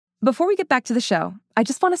Before we get back to the show, I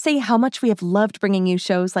just want to say how much we have loved bringing you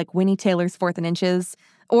shows like Winnie Taylor's 4th and Inches,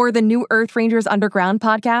 or the new Earth Rangers Underground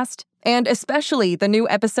podcast, and especially the new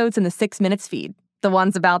episodes in the 6 Minutes feed, the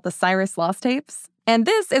ones about the Cyrus Lost tapes. And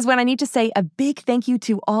this is when I need to say a big thank you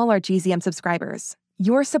to all our GZM subscribers.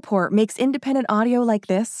 Your support makes independent audio like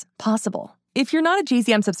this possible. If you're not a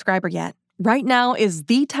GZM subscriber yet, right now is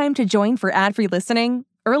the time to join for ad-free listening,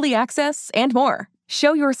 early access, and more.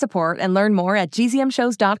 Show your support and learn more at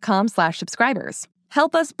gzmshows.com/subscribers.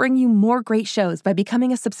 Help us bring you more great shows by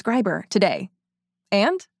becoming a subscriber today.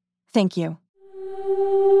 And thank you.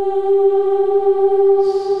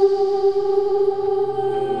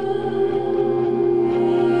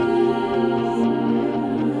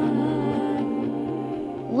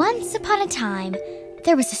 Once upon a time,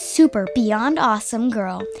 there was a super beyond awesome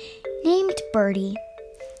girl named Birdie.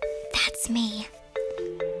 That's me.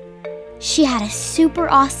 She had a super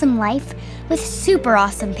awesome life with super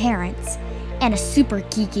awesome parents and a super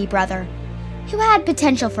geeky brother who had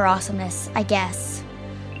potential for awesomeness, I guess.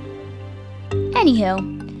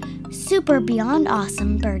 Anywho, super beyond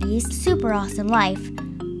awesome Birdie's super awesome life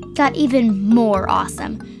got even more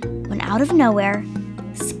awesome when out of nowhere,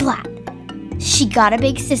 splat, she got a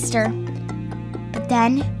big sister. But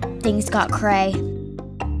then things got cray.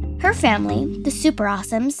 Her family, the Super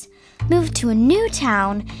Awesomes, moved to a new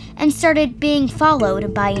town and started being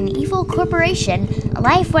followed by an evil corporation.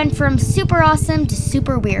 Life went from super awesome to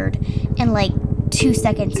super weird in like 2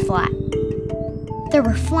 seconds flat. There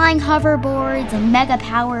were flying hoverboards and mega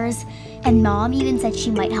powers, and Mom even said she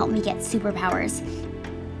might help me get superpowers.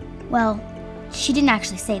 Well, she didn't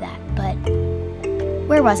actually say that, but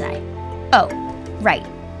where was I? Oh, right.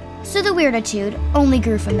 So the weirditude only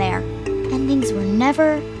grew from there, and things were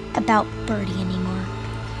never about Birdie anymore.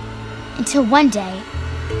 Until one day,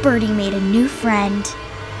 Birdie made a new friend.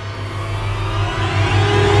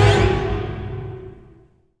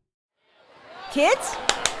 Kids,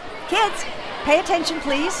 pay attention,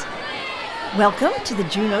 please. Welcome to the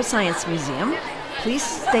Juneau Science Museum. Please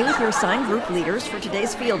stay with your assigned group leaders for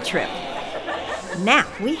today's field trip. Now,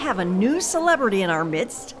 we have a new celebrity in our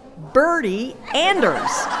midst, Birdie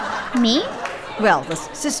Anders. Me? Well, the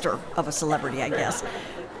sister of a celebrity, I guess.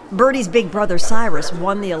 Birdie's big brother Cyrus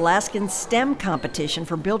won the Alaskan STEM competition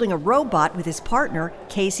for building a robot with his partner,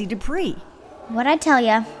 Casey Dupree. What'd I tell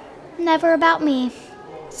ya? Never about me.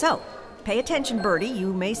 So, pay attention, Birdie.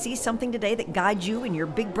 You may see something today that guides you in your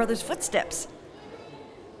big brother's footsteps.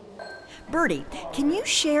 Birdie, can you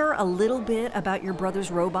share a little bit about your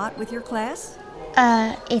brother's robot with your class?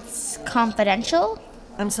 It's confidential?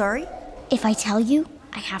 I'm sorry? If I tell you,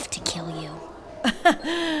 I have to kill you.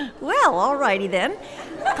 Well, alrighty then.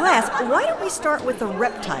 Class, why don't we start with the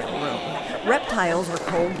reptile room? Reptiles are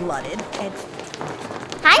cold-blooded and...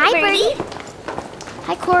 Hi, Birdie.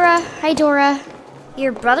 Hi, Cora. Hi, Dora.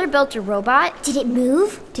 Your brother built a robot? Did it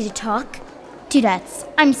move? Did it talk? Dudettes,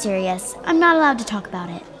 I'm serious. I'm not allowed to talk about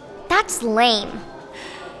it. That's lame.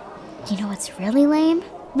 You know what's really lame?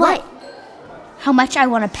 What? How much I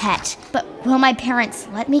want a pet. But will my parents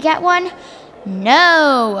let me get one?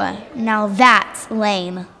 No! Now that's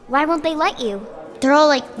lame. Why won't they let you? They're all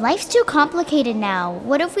like, life's too complicated now.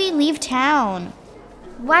 What if we leave town?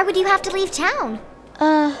 Why would you have to leave town?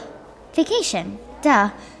 Vacation.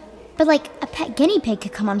 Duh. But like, a pet guinea pig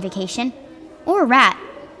could come on vacation. Or a rat.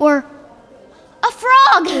 Or a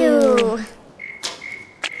frog! Ew.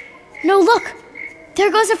 No, look!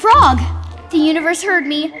 There goes a frog! The universe heard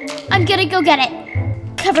me. I'm gonna go get it.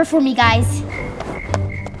 Cover for me, guys.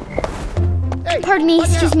 Pardon me,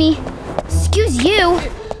 excuse me. Excuse you.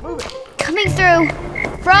 Coming through.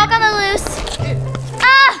 Frog on the loose.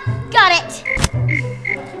 Ah! Got it.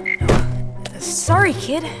 Sorry,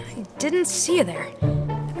 kid. I didn't see you there.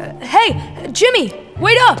 Hey, Jimmy,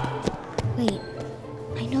 wait up! Wait,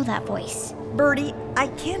 I know that voice. Birdie, I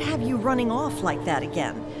can't have you running off like that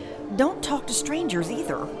again. Don't talk to strangers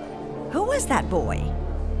either. Who was that boy?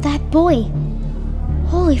 That boy.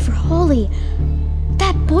 Holy for holy.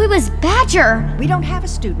 That boy was Badger. We don't have a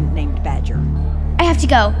student named Badger. I have to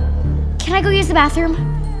go. Can I go use the bathroom?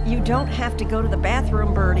 You don't have to go to the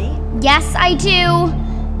bathroom, Birdie. Yes, I do.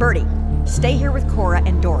 Birdie, stay here with Cora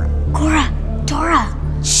and Dora. Cora, Dora.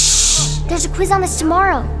 Shh! There's a quiz on this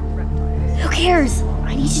tomorrow. Who cares?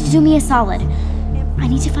 I need you to do me a solid. I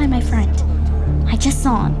need to find my friend. I just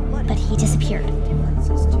saw him, but he disappeared.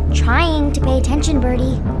 Trying to pay attention,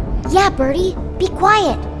 Birdie. Yeah, Birdie, be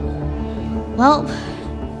quiet. Well,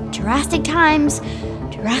 drastic times,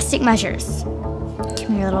 drastic measures.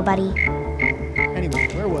 Come here, little buddy. Anyway,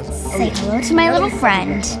 where was I? Say hello to my little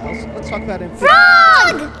friend. Let's talk about it.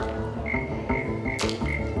 Frog!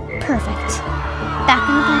 Perfect. back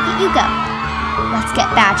in the pocket you go. Let's get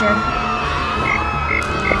Badger.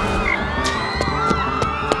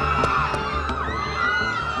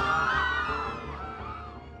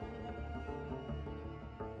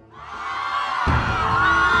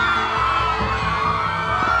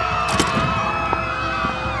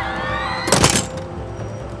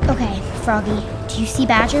 Okay, Froggy, do you see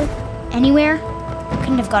Badger? Anywhere?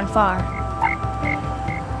 Couldn't have gone far.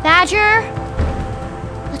 Badger!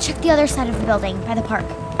 Let's check the other side of the building, by the park.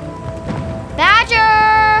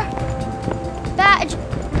 Badger!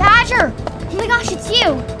 Badger! Oh my gosh, it's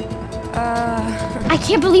you! I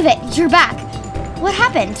can't believe it, you're back. What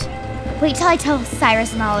happened? Wait till I tell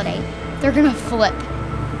Cyrus and Holiday. They're gonna flip.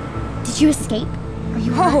 Did you escape? Are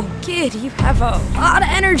you hurt? Oh, kid, you have a lot of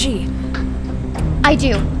energy. I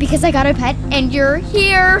do, because I got a pet and you're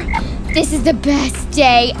here. This is the best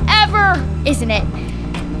day ever, isn't it?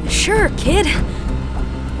 Sure, kid.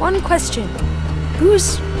 One question.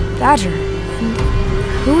 Who's Badger? And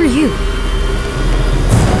who are you?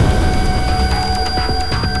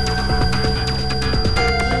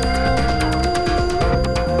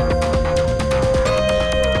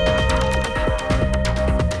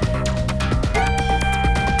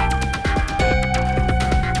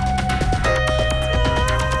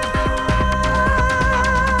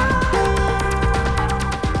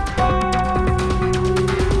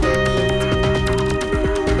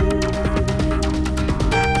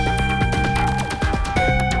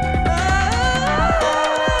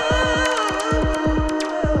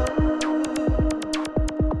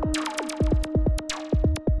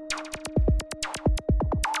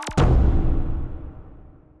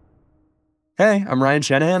 Hey, I'm Ryan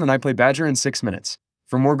Shanahan, and I play Badger in 6 Minutes.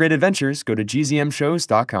 For more great adventures, go to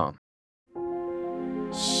gzmshows.com.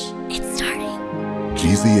 Shh, it's starting.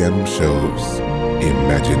 GZM shows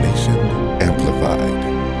Imagination Amplified.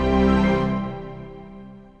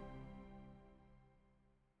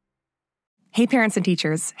 Hey, parents and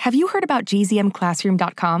teachers, have you heard about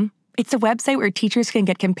gzmclassroom.com? It's a website where teachers can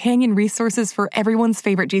get companion resources for everyone's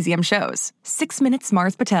favorite GZM shows. 6 Minutes,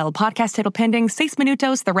 Mars Patel, Podcast Title Pending, 6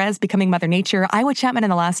 Minutos, The Res, Becoming Mother Nature, Iowa Chapman and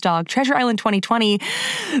the Last Dog, Treasure Island 2020,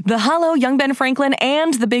 The Hollow, Young Ben Franklin,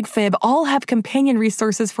 and The Big Fib all have companion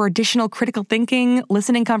resources for additional critical thinking,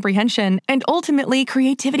 listening comprehension, and ultimately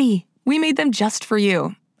creativity. We made them just for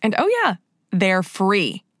you. And oh yeah, they're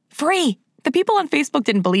free. Free! The people on Facebook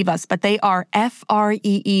didn't believe us, but they are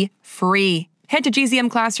free. Head to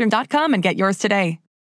gzmclassroom.com and get yours today.